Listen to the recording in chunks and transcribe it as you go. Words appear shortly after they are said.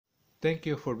Thank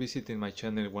you for visiting my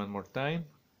channel one more time.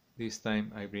 This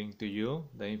time I bring to you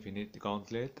the Infinite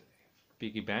Gauntlet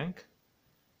piggy bank.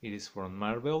 It is from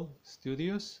Marvel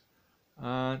Studios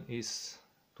and is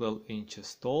 12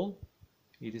 inches tall.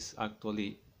 It is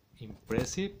actually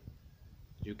impressive.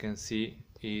 You can see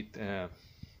it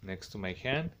next to my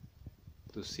hand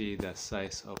to see the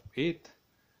size of it.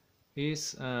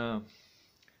 Is a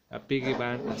piggy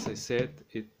bank, as I said.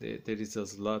 There is a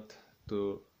slot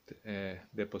to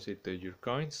deposit your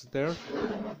coins there,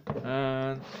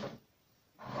 and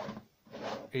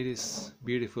it is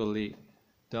beautifully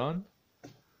done.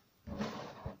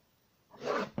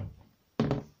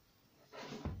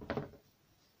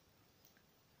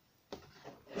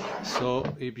 So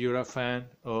if you're a fan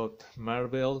of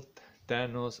Marvel,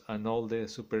 Thanos and all the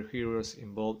superheroes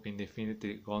involved in the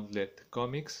Infinity Gauntlet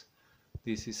comics,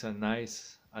 this is a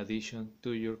nice addition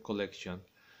to your collection.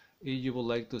 If you would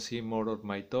like to see more of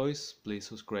my toys, please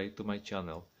subscribe to my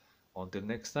channel. Until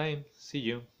next time, see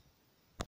you!